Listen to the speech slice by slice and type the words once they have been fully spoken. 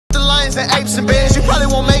lions and apes and bears, you probably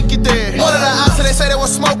won't make it there. One of the options they say they will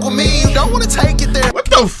smoke with me, you don't want to take it there. What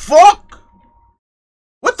the fuck?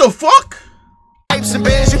 What the fuck? Apes and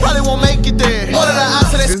bears, you probably won't make it there. One of the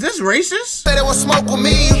options Is this racist? say they will smoke with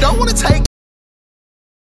me, you don't want to take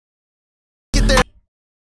it there.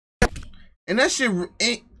 And that shit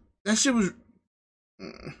ain't. That shit was.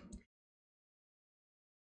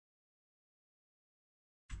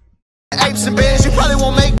 Apes and bears, you probably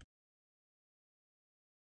won't make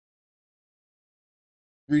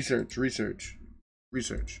Research.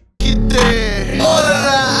 it there. All of the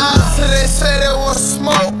options they say they will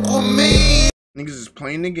smoke with me, Niggas is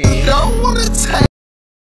playing the game. don't want to take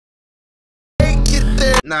it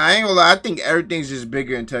there. Nah, I ain't gonna lie. I think everything's just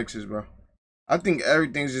bigger in Texas, bro.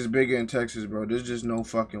 There's just no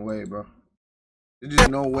fucking way, bro. There's just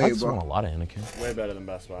no way, bro. A lot of Anakin. Way better than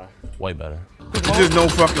Best Buy. Way better. There's just no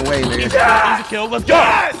fucking way, nigga. Easy kill. Let's go.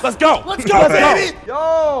 Yes! Let's go. Let's go, baby!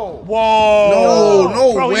 Yo! Whoa.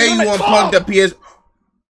 No Bro, way you gonna want punk the PS.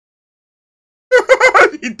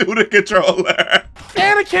 He threw the controller.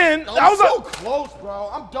 Anakin. I'm That was so close, bro.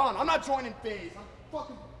 I'm done. I'm not joining phase. I'm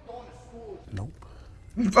fucking going to school. Nope.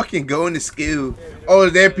 Fucking going to school. Oh,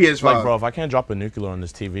 it's their PS5. Like, bro, if I can't drop a nuclear on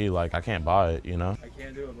this TV, like, I can't buy it, you know? I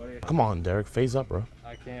can't do it, buddy. Come on, Derek. Phase up, bro.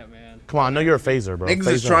 I can't, man. Come on, I know you're a phaser, bro. Niggas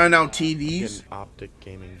Phase is up. trying out TVs. Optic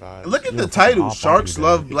gaming vibe. Look at You're the a fucking title. op Sharks on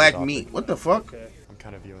love dude. black meat. What the fuck? Okay. I'm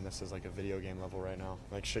kind of viewing this as like a video game level right now.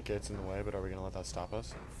 Like shit gets in the way, but are we gonna let that stop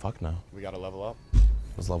us? Fuck no. We gotta level up.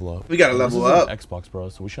 Let's level up. We gotta level up. This is an Xbox, bro,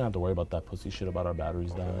 so we shouldn't have to worry about that pussy shit about our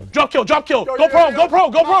batteries dying. Drop kill. Go prone. Go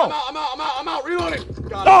prone. I'm out. Reloading.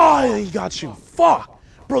 Oh, he got you. Fuck.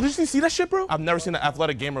 Bro, did you see that shit, bro? I've never seen an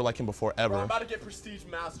athletic gamer like him before, ever. I'm about to get Prestige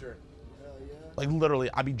Master. Like, literally,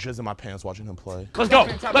 I'd be jizzing my pants watching him play. Let's go.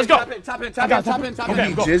 Let's go. Tap in. Okay,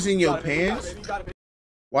 You go. jizz in your pants?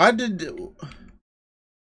 Why did?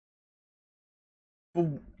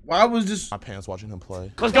 Why was this? My pants watching him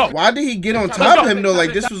play. Let's go. Why did he get on top of him though?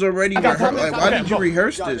 Like this was already rehearsed. Like why did you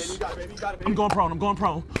rehearse this? I'm going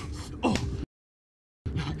prone. Oh.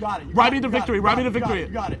 Got it. Ride me to victory. You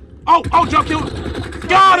got it. Oh, jump kill.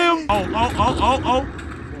 Got him. Oh.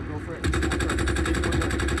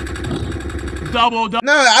 Double.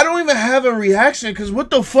 No, I don't even have a reaction because what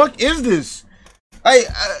the fuck is this? I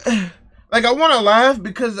want to laugh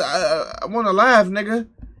because I want to laugh, nigga.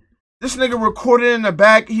 This nigga recorded in the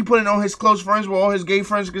back. He put it on his close friends where all his gay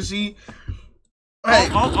friends could see. Hey.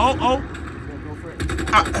 Oh.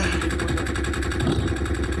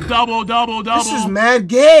 Double. This is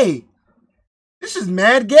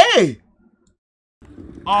mad gay.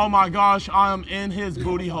 Oh my gosh, I am in his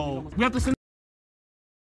booty hole. We have to send.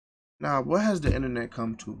 Nah, what has the internet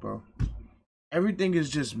come to, bro? Everything is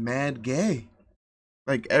just mad gay.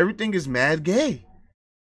 Like, everything is mad gay.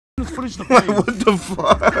 Footage to Like, what the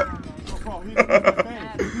fuck?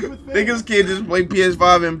 Niggas can't just play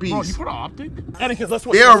PS5 in Bro, you peace. put an optic? Anakin, let's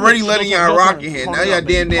switch. They're already letting y'all rock in here. Calm Now down, y'all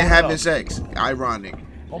baby. damn near Calm having down. sex. Ironic.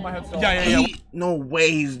 Hold my head still. Yeah. No way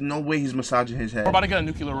he's massaging his head. We're about to get a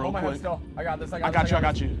nuclear real Hold my head quick. still. I got this. I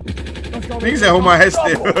got you. Let's go. Niggas said hold my head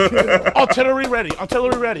still. Artillery ready.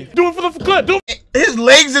 Do it for the clip. Do it. His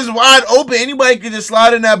legs is wide open. Anybody could just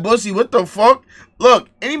slide in that pussy. What the fuck? Look,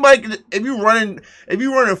 anybody could, if you running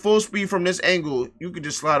full speed from this angle, you could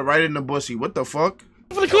just slide right in the pussy. What the fuck?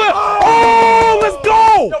 For the clip. Oh, let's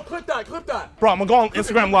go. Yo, clip that. Bro, I'm gonna go on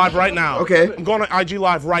Instagram Live right now. Okay. I'm going on IG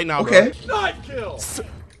Live right now, Okay. bro. Knife kill.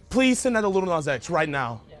 Please send that to Lil Nas X right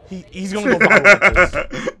now. He's gonna go viral with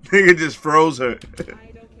this. Nigga just froze her. I don't care.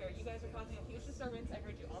 You guys are causing a huge disturbance. I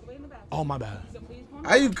heard you all the way in the back. Oh, my bad. So please calm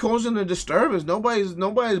How you causing a disturbance? Nobody's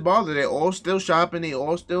bothered. They all still shopping. They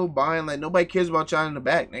all still buying. Like nobody cares about y'all in the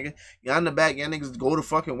back, nigga. Y'all in the back. Y'all niggas go to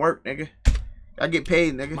fucking work, nigga. I get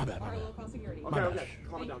paid, nigga. My bad. down. Low cost security. Okay.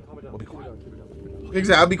 Calm it down. We'll be quiet. Nigga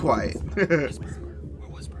said, I'll be quiet. We're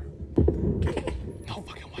whispering. No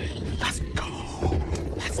fucking way. Let's go.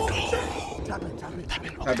 Tap in.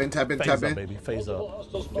 Phase up, baby. Phase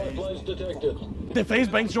up. Did Phase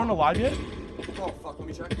Banks join the live yet? Oh fuck, let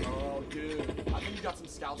me check. Oh dude, I think you got some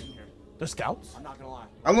scouts in here. The scouts? I'm not gonna lie.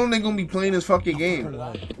 How long they gonna be playing this fucking game?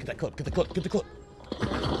 Get the clip. Bro,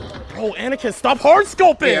 Anakin, stop hard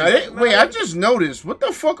scoping. Yeah, wait, I just noticed. What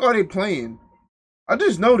the fuck are they playing? I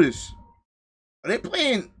just noticed. Are they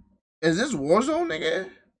playing? Is this Warzone, nigga?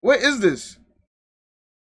 What is this?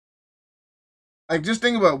 Like, just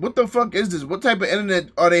think about what the fuck is this? What type of internet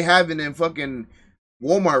are they having in fucking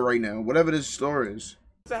Walmart right now? Whatever this store is.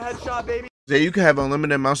 It's a headshot, baby. Say you can have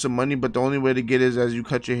unlimited amounts of money, but the only way to get it is as you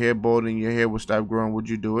cut your hair bald and your hair will stop growing. Would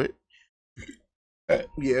you do it?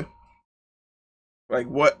 Yeah. Like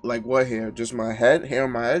what? Like what hair? Just my head? Hair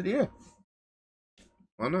on my head? Yeah.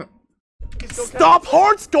 Why not? Stop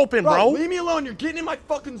hard scoping, bro. Leave me alone. You're getting in my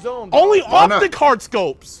fucking zone. Only Why not? optic hard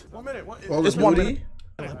scopes. 1 minute. What? Call of It's 1 Duty?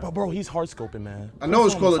 minute. Bro, he's hard scoping, man. I know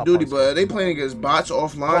it's Call of Stop Duty, hard but they playing against bots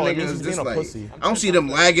offline, Bro, it niggas. means It's he's just being a like pussy. I don't see them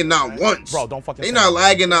lagging not once. Bro, don't fucking They say not that.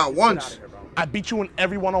 lagging not once. I beat you in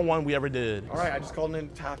every one-on-one we ever did. All right, I just called an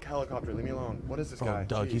attack helicopter. Leave me alone. What is this Bro, guy?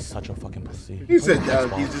 Doug, Jeez. he's such a fucking pussy. He said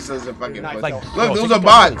that. He's just such a fucking pussy. Like, Look, bro, those take are your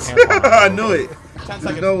bots. fucking pants off, I bro. knew it. 10 There's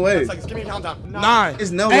seconds. no way. 10 seconds. Give me a countdown. 9.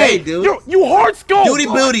 There's no Hey, way, dude. You hard scope. Duty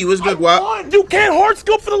booty. What's good, Guap? You can't hard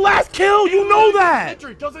scope for the last kill. You know that.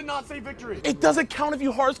 Victory. Does it not say victory? It doesn't count if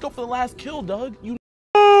you hard scope for the last kill, Doug. You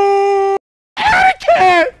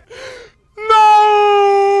Anakin!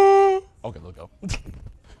 No! Okay, look go.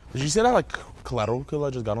 Did you see that like collateral kill I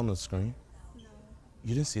just got on the screen? No.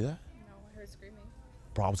 You didn't see that? No, I heard screaming.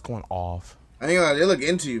 Bro, I was going off. I ain't gonna lie, they look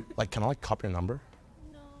into you. Like, can I like cop your number?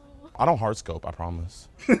 No. I don't hard scope, I promise.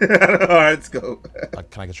 Alright, let's go. Like,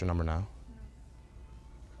 can I get your number now?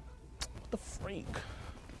 What the freak?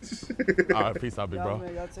 Alright, peace out, big bro.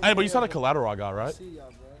 Hey, but you saw the collateral I got, right?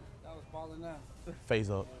 Phase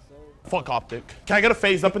up. Fuck optic. Can I get a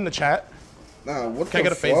phase up in the chat? Nah, what Can I the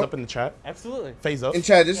get a phase fuck? up in the chat? Absolutely. Phase up. In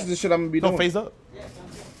chat, this is the shit I'm gonna be No, doing. phase up.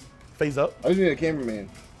 Phase up. I just need a cameraman.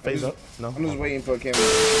 Phase up. No. I'm just waiting for a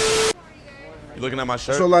cameraman. You looking at my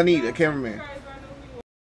shirt? That's all I need, a cameraman.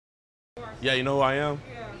 Yeah, you know who I am?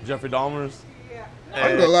 Jeffrey Dahmer's. I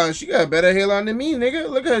ain't gonna lie, she got a better hairline than me, nigga.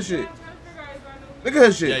 Look at her shit. Look at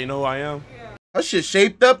her shit. Yeah, you know who I am? Her shit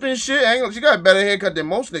shaped up and shit. I ain't gonna, she got a better haircut than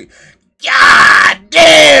most niggas. God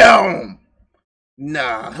damn!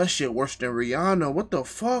 Nah, her shit worse than Rihanna. What the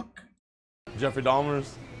fuck? Jeffrey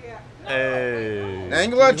Dahmer's. Hey. I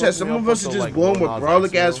ain't gonna lie, Chad. Some of us are just born with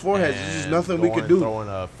brolic ass foreheads. It's just nothing we could do.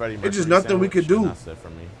 It's just nothing we could do. That's it for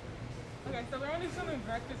me. Okay, so we're only selling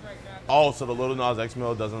breakfast right now. Oh, so the Little Nas X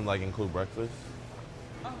meal doesn't like include breakfast?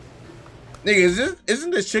 Nigga,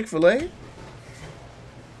 isn't this Chick-fil-A? I'm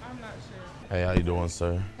not sure. Hey, how you doing,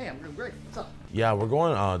 sir? Hey, I'm doing great. What's up? Yeah, we're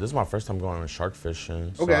going. This is my first time going shark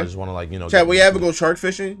fishing. So Okay. I just want to like Chad, we ever go shark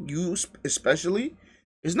fishing? You especially?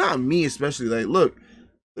 It's not me especially. Like, look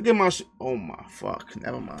at my. Oh my fuck.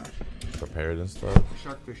 Never mind. prepared and stuff. The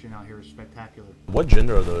shark fishing out here is spectacular. What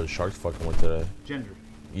gender are the sharks fucking with today? Gender.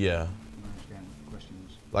 Yeah. I don't understand what the question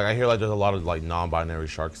is. Like I hear like there's a lot of like non-binary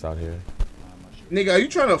sharks out here. I'm not sure. Nigga, are you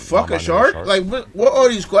trying to fuck a Non-binary shark? shark. Like, what are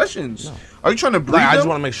these questions? No. Are you trying to breed Like, I just them?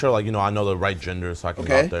 want to make sure like I know the right gender so I can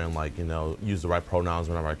go Okay. out there and like use the right pronouns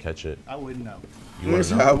whenever I catch it. I wouldn't know. You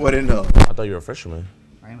wouldn't I know? wouldn't know. I thought you were a fisherman.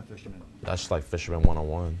 I am a fisherman. That's just like fisherman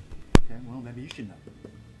 101. Okay, well, maybe you should know.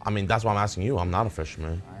 I mean, that's why I'm asking you. I'm not a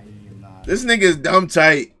fisherman. I am not. This nigga is dumb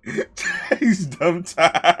tight. He's dumb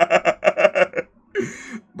tight.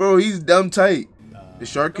 Bro, he's dumb tight. The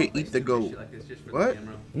shark can eat the goat. What?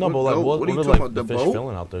 No, but like, goat? what What are you are talking like about, the the fish boat?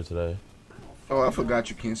 feeling out there today? Oh, I forgot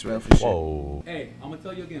you can't smell for shit. Whoa, Hey, I'm gonna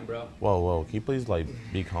tell you again, bro. whoa. Can you please like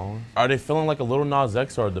be calm? Are they feeling like a little Nas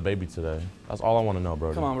X or the baby today? That's all I want to know,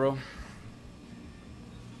 bro. Come on, bro.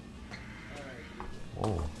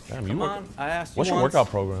 Whoa, damn, you Come work. on. I asked you What's your once. workout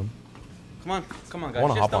program? Come on, come on, guys. I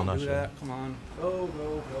wanna Just hop on don't that do shit. that. Come on. Go, go,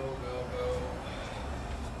 go, go,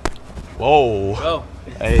 Whoa. go. Go.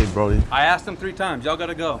 Hey, Brody. I asked them 3 times. Y'all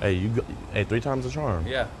gotta go. Hey, hey, 3 times the charm.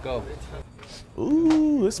 Yeah, go.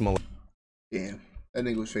 Ooh, this smell Damn, that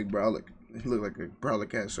nigga was fake brolic. He looked like a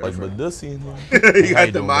brolic ass like surfer. Badussy in here. He How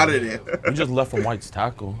you got them doing, out buddy? of there. We just left from White's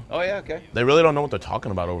Tackle. Oh yeah, okay. They really don't know what they're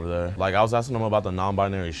talking about over there. Like, I was asking them about the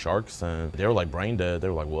non-binary sharks, and they were like brain dead. They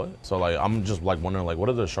were like, what? So, like, I'm just like wondering, like, what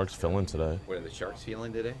are the sharks feeling today? What are the sharks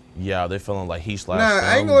feeling today? Yeah, they feeling like he slash Nah,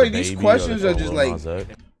 I ain't them, gonna lie, the these baby, or questions they are feeling just Lil like- Nas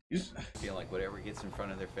X. Feel like whatever gets in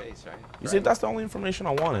front of their face, right? You see, that's the only information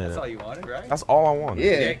I wanted. That's all you wanted, right? That's all I wanted.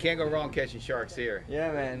 Yeah. Yeah, can't go wrong catching sharks here.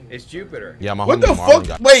 Yeah, man. It's Jupiter. Yeah, my What homie the Marlon fuck?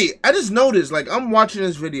 got- Wait, I just noticed. Like, I'm watching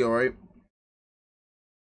this video, right?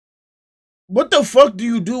 What the fuck do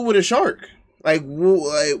you do with a shark? Like,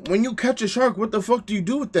 when you catch a shark, what the fuck do you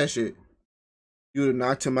do with that shit? You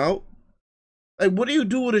knocked him out? Like, what do you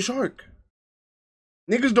do with a shark?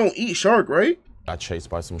 Niggas don't eat shark, right? Got chased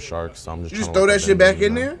by some sharks, so I'm just You trying just to throw look that at shit them, back in you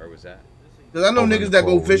know. there? Where was that? Because I know Over in niggas the that go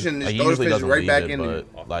coral fishing and reef. just He throw the usually fish doesn't right leave back it, in there.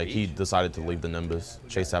 but like he decided to leave the Nimbus,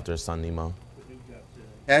 chase after his son Nemo.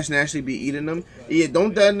 Cash Nasty be eating them. Yeah,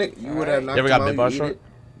 don't that nigga, you would have knocked You ever him got out, bit by a you eat shark? it.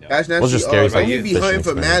 Cash Nasty, Was just scary, don't like, he be fishing hunting for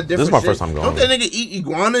experience. mad different This is my shit? first time going. Don't that nigga eat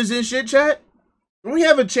iguanas and shit, chat? Don't we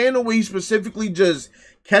have a channel where he specifically just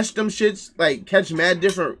catch them shits, like catch mad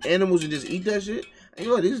different animals and just eat that shit? And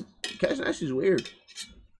yo, this Cash Nasty's weird.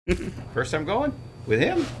 First time going? With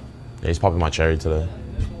him? Yeah, he's popping my cherry today.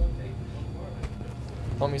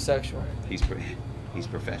 Homosexual. He's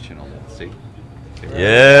professional. See?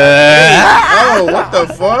 Yeah. Oh, what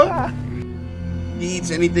the fuck? He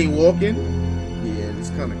eats anything walking. Yeah,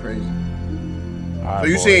 it's kind of crazy. Right, So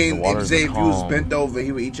you boys, saying the waters if Zay, are if you was calm. bent over,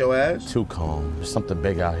 he would eat your ass? Too calm. There's something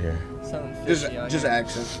big out here. Just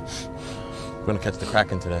action. We're gonna catch the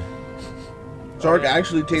Kraken today. Shark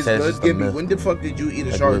actually tastes Says good. it's the Give me, myth. when the fuck did you eat a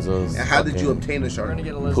Like shark? Lizzo's And how did you fucking obtain a shark?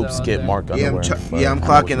 Poop, skip, mark Yeah, underwear. I'm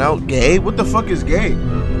clocking out. Gay? What the fuck is gay?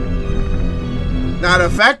 Now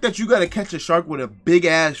the fact that you gotta catch a shark with a big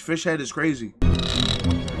ass fish head is crazy.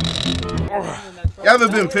 You ever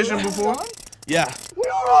been fishing before? Yeah. We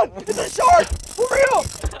are on! It's a shark! For real!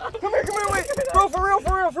 Come here, wait. Bro, for real.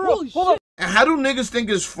 Hold on. And how do niggas think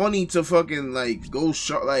it's funny to fucking like go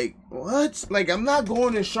shark? Like what? Like I'm not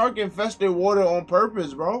going in shark infested water on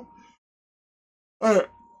purpose, bro. I'm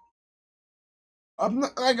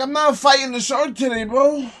not fighting the shark today,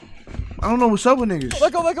 bro. I don't know what's up with niggas.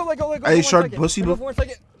 Let go. Hey, shark pussy, bro. 1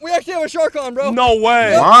 second. We actually have a shark on, bro. No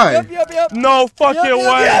way. Why? Yep. No fucking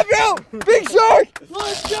way. Yep. Big shark!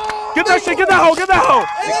 Let's go! Get that shit. Get that hoe. Get that hoe.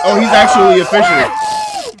 Oh, he's actually efficient.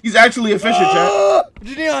 He's actually efficient, chat.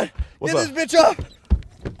 JiDion, What's get up? this bitch up!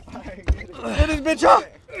 Get this bitch up!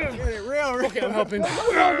 Okay, I'm helping.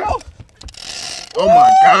 Oh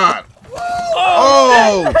my god.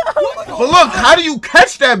 Oh. But look, how do you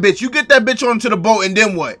catch that bitch? You get that bitch onto the boat and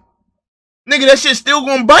then what? Nigga, that shit still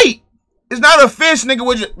gonna bite. It's not a fish, nigga,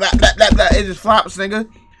 with just blah, blah, blah, blah. It just flops, nigga.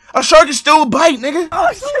 A shark is still a bite, nigga.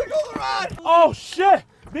 Oh shit.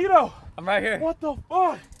 Vito. I'm right here. What the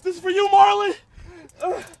fuck? This is for you, Marlon.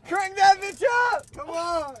 Crank that bitch up! Come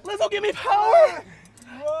on! Let's go give me power.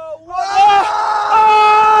 Whoa!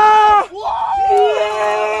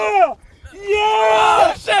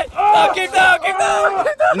 Yeah. Shit! Oh, keep down!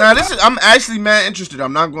 Nah, I'm actually mad interested.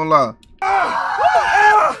 I'm not gonna lie.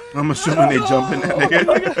 I'm assuming they jump in that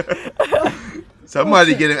nigga.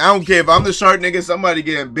 Somebody getting, I don't care if I'm the shark, nigga. Somebody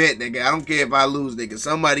getting bit, nigga. I don't care if I lose, nigga.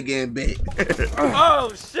 Somebody getting bit.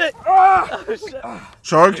 Oh shit!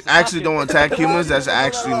 Sharks actually don't attack humans. That's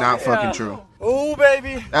actually not fucking true. Oh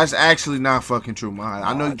baby! That's actually not fucking true, Mahal.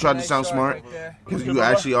 I know you tried to sound smart, because you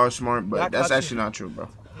actually are smart, but that's actually not true, bro.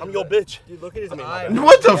 I'm your bitch. Dude, look at his eye.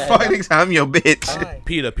 What the fuck, nigga? I'm your bitch.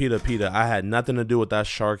 Peter. I had nothing to do with that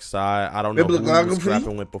shark side. I don't know who we was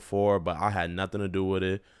scrapping with before, but I had nothing to do with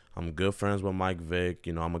it. I'm good friends with Mike Vick.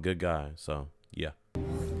 You know, I'm a good guy. So, yeah.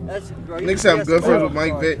 Nigga said I'm good friends with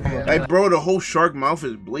Mike Vick. Like, bro, the whole shark mouth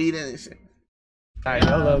is bleeding and shit. Alright,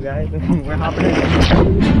 hello guys. We're hopping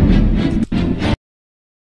in.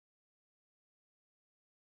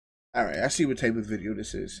 Alright, I see what type of video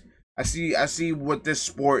this is. I see what this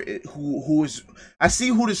sport I see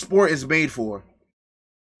who the sport is made for.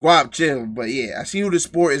 Guap, chill, but yeah, I see who the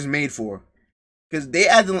sport is made for. Cause they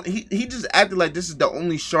acted he just acted like this is the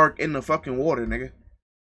only shark in the fucking water, nigga.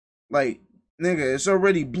 Like, nigga, it's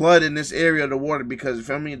already blood in this area of the water because you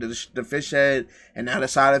feel me, the fish head and now the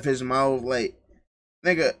side of his mouth, like,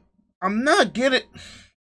 nigga, I'm not getting.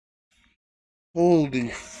 Holy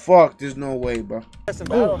fuck, there's no way, bro. Some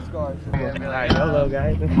battle scars. Alright, hello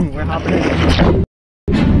guys. We're hopping in.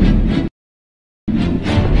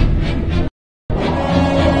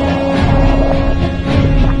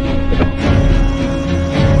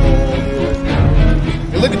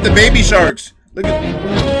 Look at the baby sharks. Look at.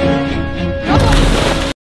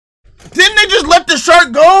 Didn't they just let the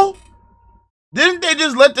shark go? Didn't they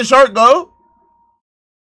just let the shark go?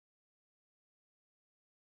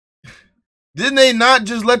 Didn't they not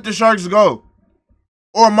just let the sharks go?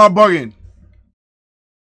 Or am I bugging?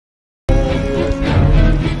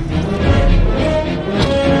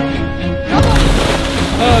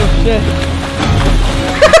 Oh shit.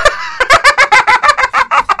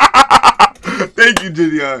 Thank you,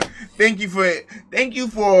 JiDion's. Thank you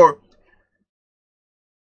for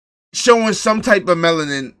showing some type of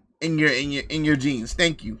melanin in your genes.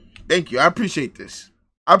 Thank you. I appreciate this.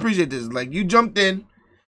 Like, you jumped in,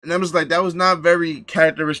 and I was like, that was not very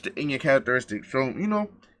characteristic in your characteristics. So, you know,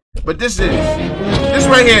 but this right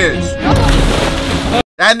here is.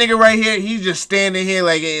 That nigga right here, he's just standing here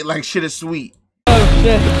like shit is sweet. Oh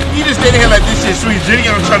shit. He just standing here like this shit sweet.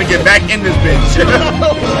 JiDion's trying to get back in this bitch.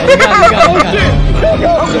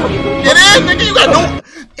 Get in, nigga. You got no.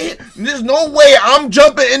 There's no way I'm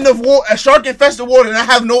jumping in the water, shark infested water, and I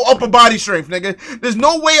have no upper body strength, nigga. There's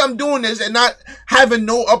no way I'm doing this and not having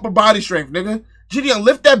no upper body strength, nigga. JiDion's,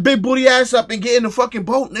 lift that big booty ass up and get in the fucking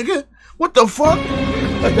boat, nigga. What the fuck?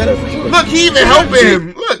 Look, he even helping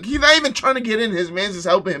him. Look, he's not even trying to get in. His man's just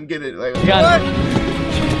helping him get it. Like, You got it.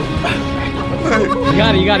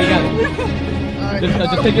 You got it.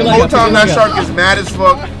 Just take your leg whole up, time take that your leg shark up. is mad as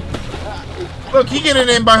fuck. Look, he getting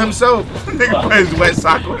in by himself. Nigga put his wet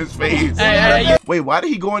sock on his face. Hey, Wait, why did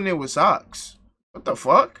he go in there with socks? What the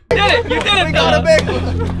fuck? You did it! You did it! We got a big one.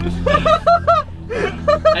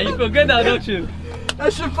 Hey, you feel good now, don't you?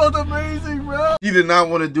 That shit felt amazing, bro. He did not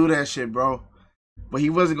want to do that shit, bro. But he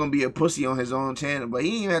wasn't gonna be a pussy on his own channel. But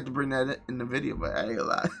he didn't even have to bring that in the video. But I ain't gonna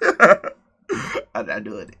lie. I'm not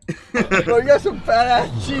doing it. Bro, you got some fat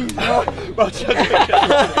ass cheese, bro. Bro, check it.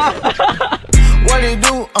 What it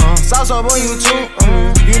do? Sauce up on you too.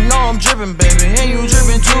 You know I'm dripping, baby, and you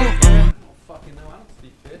dripping too. Fucking no, I don't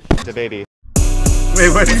speak fish. The baby. Wait,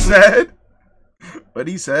 what he said? What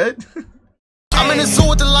he said? I'm in the zoo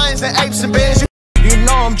with the lions and apes and bears. You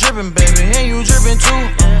know I'm dripping, baby, and you dripping too.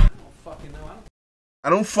 Fucking no, I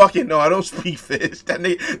don't fucking know. I don't speak fish. That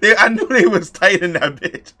I knew they was tight in that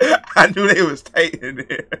bitch. I knew they was tight in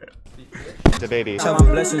there. The baby. Count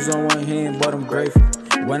my blessings on one hand, but I'm grateful.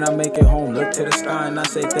 When I make it home, look to the sky and I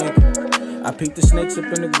say thank you. I peeped the snakes up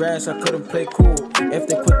in the grass, I couldn't play cool. If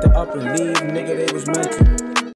they quick to up and leave, nigga, they was meant to.